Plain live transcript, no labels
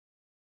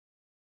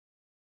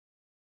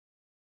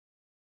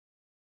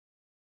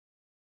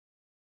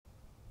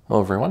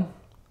Hello everyone.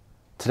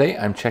 Today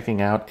I'm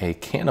checking out a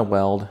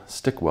Canaweld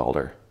stick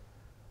welder.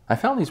 I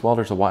found these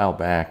welders a while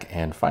back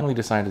and finally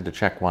decided to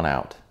check one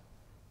out.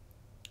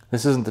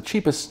 This isn't the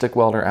cheapest stick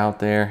welder out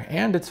there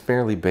and it's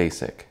fairly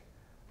basic,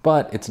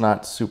 but it's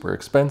not super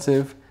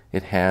expensive.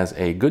 It has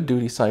a good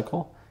duty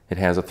cycle, it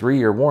has a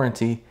 3-year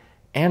warranty,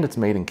 and it's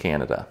made in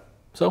Canada.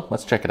 So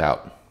let's check it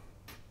out.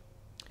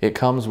 It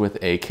comes with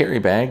a carry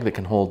bag that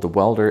can hold the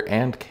welder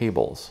and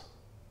cables.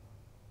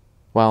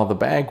 While the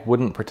bag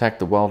wouldn't protect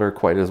the welder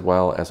quite as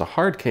well as a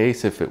hard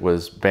case if it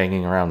was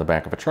banging around the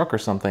back of a truck or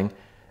something,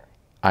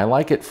 I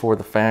like it for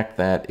the fact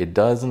that it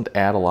doesn't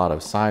add a lot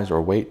of size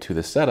or weight to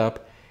the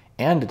setup,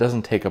 and it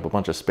doesn't take up a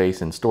bunch of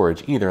space in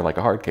storage either like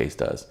a hard case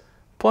does.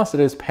 Plus it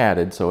is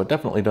padded, so it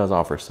definitely does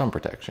offer some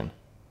protection.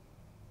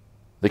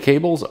 The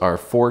cables are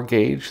 4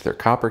 gauge, they're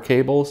copper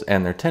cables,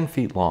 and they're 10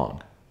 feet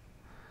long.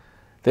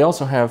 They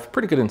also have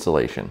pretty good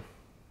insulation.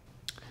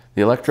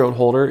 The electrode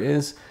holder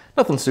is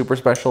nothing super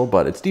special,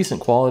 but it's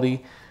decent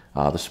quality.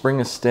 The spring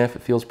is stiff,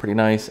 it feels pretty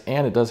nice,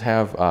 and it does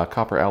have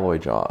copper alloy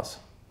jaws.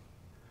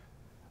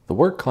 The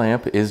work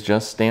clamp is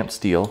just stamped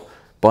steel,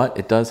 but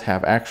it does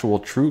have actual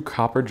true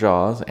copper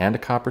jaws and a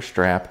copper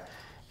strap,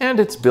 and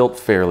it's built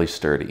fairly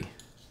sturdy.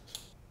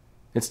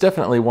 It's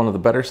definitely one of the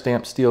better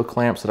stamped steel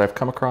clamps that I've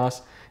come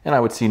across, and I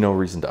would see no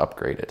reason to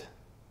upgrade it.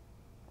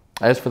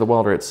 As for the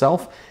welder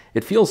itself,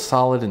 it feels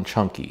solid and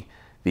chunky.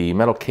 The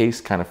metal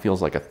case kind of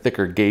feels like a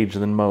thicker gauge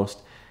than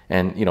most,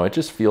 and it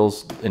just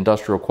feels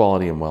industrial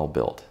quality and well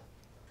built.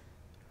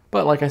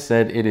 But like I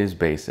said, it is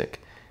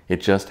basic. It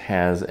just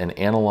has an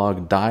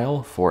analog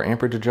dial for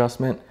amperage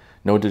adjustment,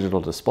 no digital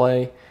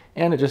display,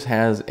 and it just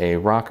has a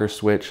rocker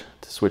switch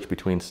to switch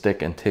between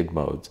stick and TIG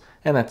modes,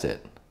 and that's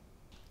it.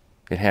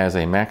 It has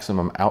a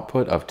maximum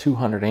output of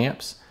 200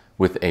 amps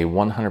with a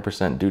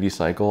 100% duty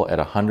cycle at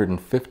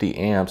 150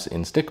 amps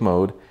in stick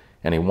mode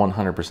and a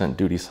 100%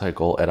 duty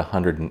cycle at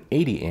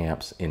 180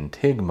 amps in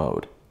TIG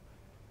mode.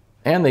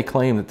 And they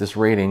claim that this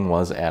rating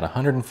was at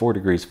 104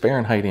 degrees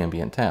Fahrenheit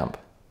ambient temp.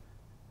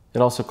 It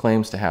also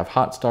claims to have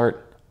hot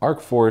start,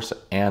 arc force,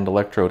 and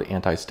electrode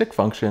anti-stick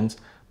functions,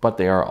 but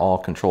they are all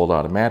controlled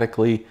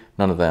automatically.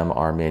 None of them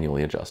are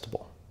manually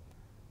adjustable.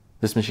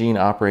 This machine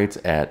operates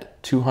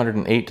at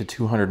 208 to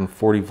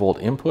 240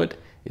 volt input.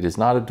 It is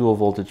not a dual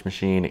voltage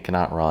machine. It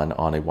cannot run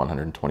on a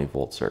 120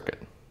 volt circuit.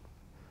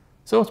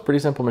 So it's a pretty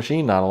simple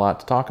machine, not a lot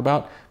to talk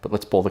about, but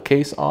let's pull the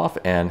case off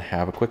and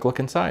have a quick look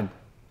inside.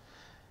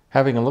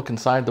 Having a look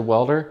inside the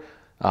welder,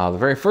 the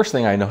very first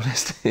thing I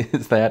noticed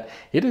is that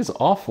it is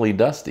awfully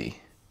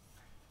dusty.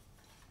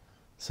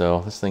 So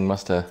this thing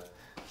must have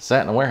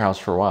sat in a warehouse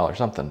for a while or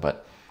something,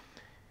 but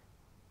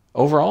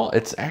overall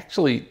it's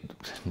actually,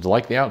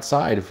 like the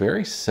outside, a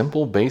very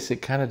simple,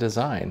 basic kind of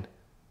design.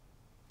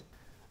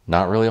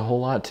 Not really a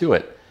whole lot to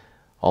it.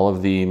 All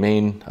of the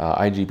main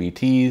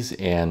IGBTs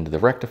and the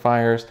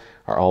rectifiers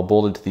are all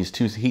bolted to these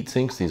 2 heat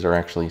sinks. These are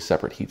actually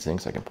separate heat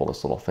sinks. I can pull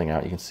this little thing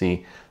out. You can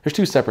see there's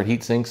 2 separate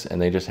heat sinks,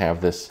 and they just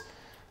have this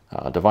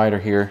divider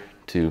here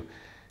to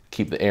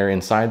keep the air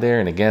inside there.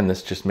 And again,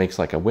 this just makes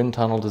like a wind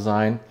tunnel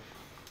design.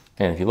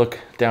 And if you look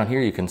down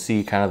here, you can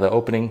see kind of the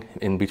opening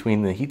in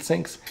between the heat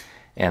sinks.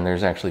 And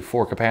there's actually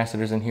 4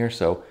 capacitors in here.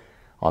 So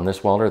on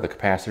this welder, the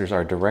capacitors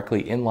are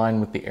directly in line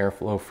with the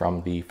airflow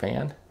from the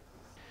fan.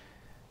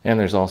 And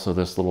there's also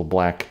this little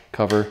black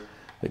cover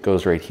that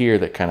goes right here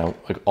that kind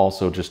of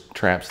also just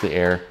traps the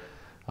air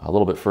a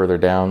little bit further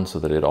down so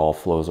that it all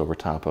flows over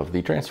top of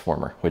the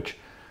transformer, which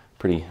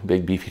pretty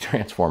big beefy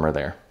transformer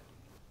there.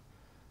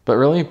 But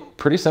really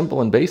pretty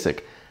simple and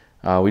basic.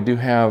 We do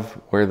have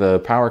where the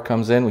power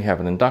comes in, we have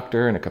an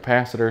inductor and a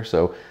capacitor,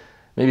 so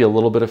maybe a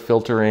little bit of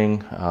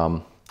filtering.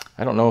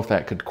 I don't know if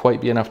that could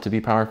quite be enough to be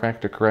power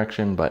factor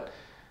correction, but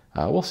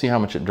we'll see how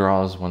much it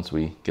draws once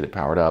we get it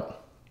powered up.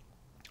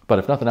 But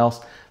if nothing else,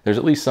 there's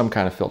at least some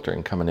kind of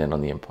filtering coming in on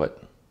the input.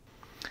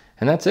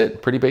 And that's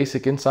it. Pretty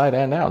basic inside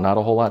and out. Not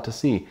a whole lot to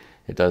see.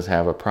 It does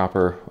have a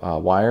proper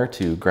wire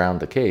to ground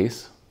the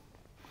case.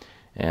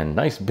 And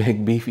nice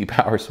big beefy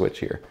power switch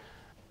here.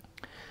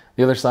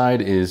 The other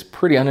side is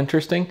pretty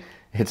uninteresting.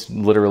 It's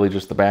literally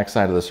just the back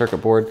side of the circuit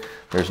board.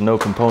 There's no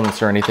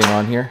components or anything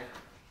on here.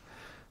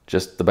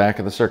 Just the back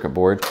of the circuit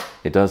board.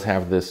 It does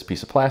have this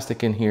piece of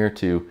plastic in here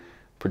to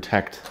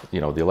protect, the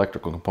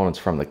electrical components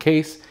from the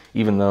case,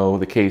 even though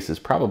the case is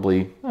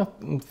probably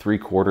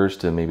 3/4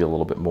 to maybe a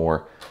little bit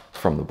more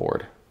from the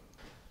board.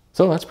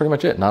 So that's pretty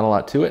much it. Not a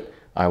lot to it.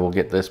 I will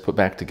get this put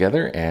back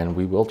together and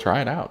we will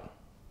try it out.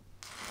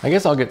 I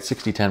guess I'll get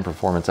 6010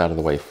 performance out of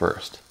the way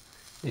first.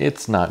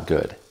 It's not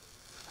good.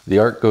 The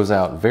arc goes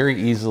out very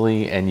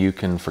easily and you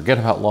can forget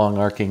about long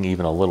arcing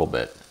even a little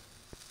bit.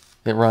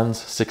 It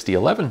runs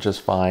 6011 just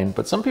fine,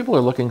 but some people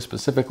are looking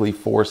specifically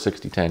for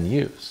 6010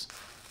 use.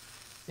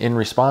 In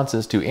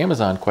responses to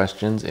Amazon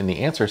questions in the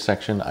answer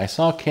section, I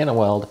saw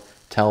Canaweld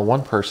tell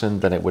one person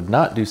that it would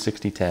not do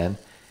 6010,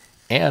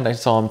 and I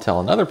saw him tell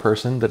another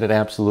person that it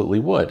absolutely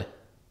would.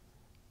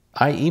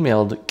 I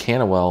emailed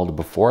Canaweld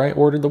before I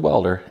ordered the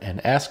welder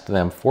and asked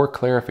them for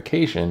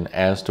clarification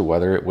as to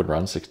whether it would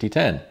run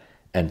 6010,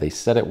 and they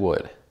said it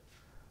would.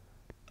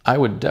 I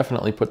would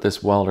definitely put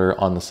this welder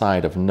on the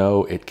side of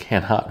no, it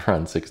cannot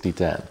run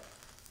 6010.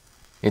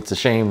 It's a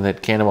shame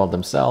that Canaweld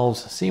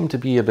themselves seem to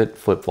be a bit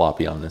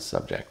flip-floppy on this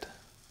subject.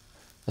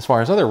 As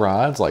far as other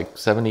rods like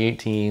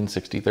 7018,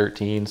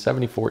 6013,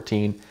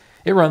 7014,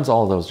 it runs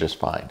all of those just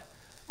fine.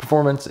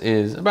 Performance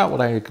is about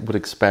what I would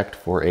expect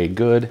for a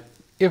good,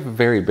 if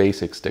very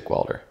basic stick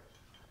welder.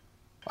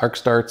 Arc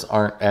starts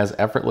aren't as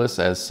effortless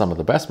as some of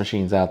the best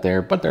machines out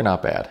there, but they're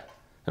not bad.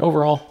 And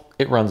overall,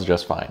 it runs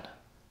just fine.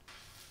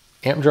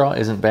 Amp draw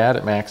isn't bad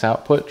at max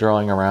output,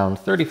 drawing around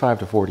 35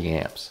 to 40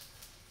 amps.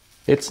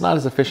 It's not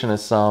as efficient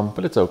as some,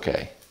 but it's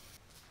okay.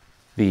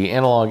 The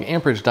analog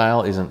amperage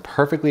dial isn't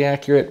perfectly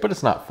accurate, but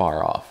it's not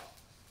far off.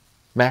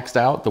 Maxed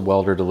out, the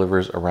welder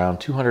delivers around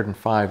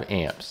 205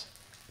 amps.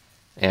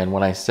 And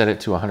when I set it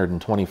to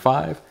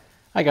 125,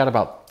 I got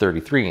about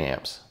 33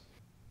 amps.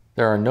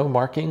 There are no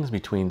markings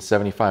between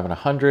 75 and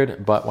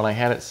 100, but when I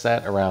had it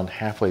set around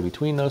halfway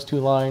between those two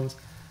lines,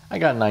 I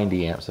got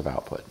 90 amps of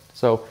output.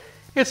 So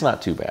it's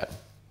not too bad.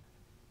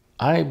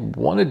 I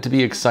wanted to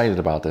be excited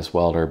about this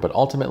welder, but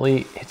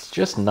ultimately it's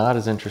just not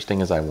as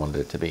interesting as I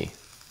wanted it to be.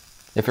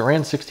 If it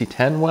ran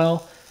 6010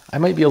 well, I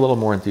might be a little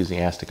more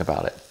enthusiastic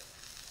about it.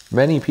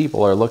 Many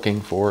people are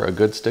looking for a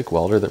good stick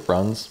welder that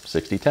runs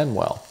 6010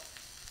 well.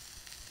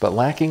 But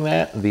lacking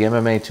that, the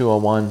MMA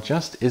 201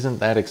 just isn't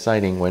that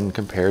exciting when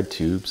compared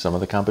to some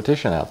of the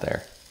competition out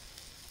there.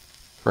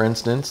 For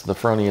instance, the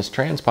Fronius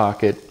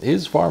Transpocket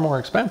is far more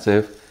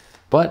expensive,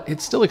 but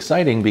it's still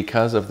exciting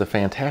because of the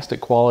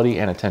fantastic quality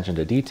and attention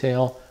to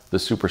detail, the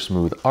super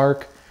smooth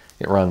arc,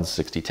 it runs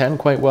 6010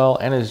 quite well,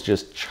 and is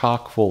just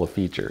chock full of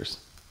features.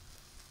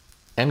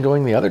 And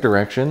going the other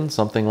direction,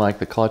 something like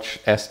the Clutch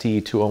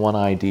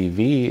ST201i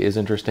DV is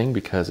interesting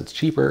because it's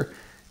cheaper,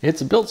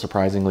 it's built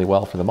surprisingly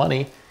well for the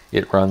money,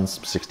 it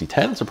runs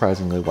 6010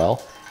 surprisingly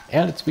well,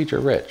 and it's feature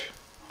rich.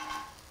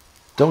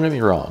 Don't get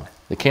me wrong,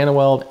 the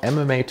Canaweld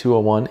MMA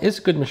 201 is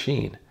a good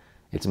machine.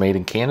 It's made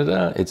in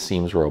Canada, it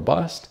seems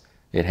robust,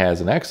 it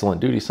has an excellent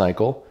duty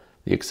cycle,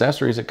 the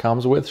accessories it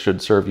comes with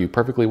should serve you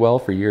perfectly well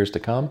for years to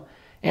come,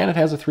 and it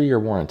has a 3-year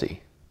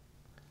warranty.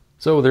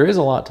 So there is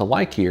a lot to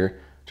like here,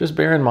 just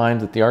bear in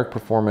mind that the arc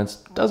performance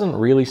doesn't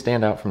really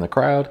stand out from the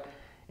crowd,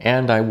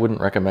 and I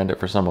wouldn't recommend it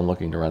for someone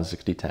looking to run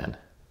 6010.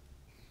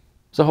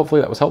 So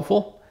hopefully that was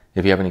helpful.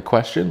 If you have any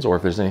questions or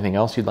if there's anything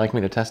else you'd like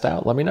me to test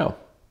out, let me know.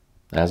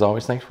 As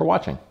always, thanks for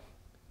watching.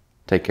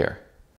 Take care.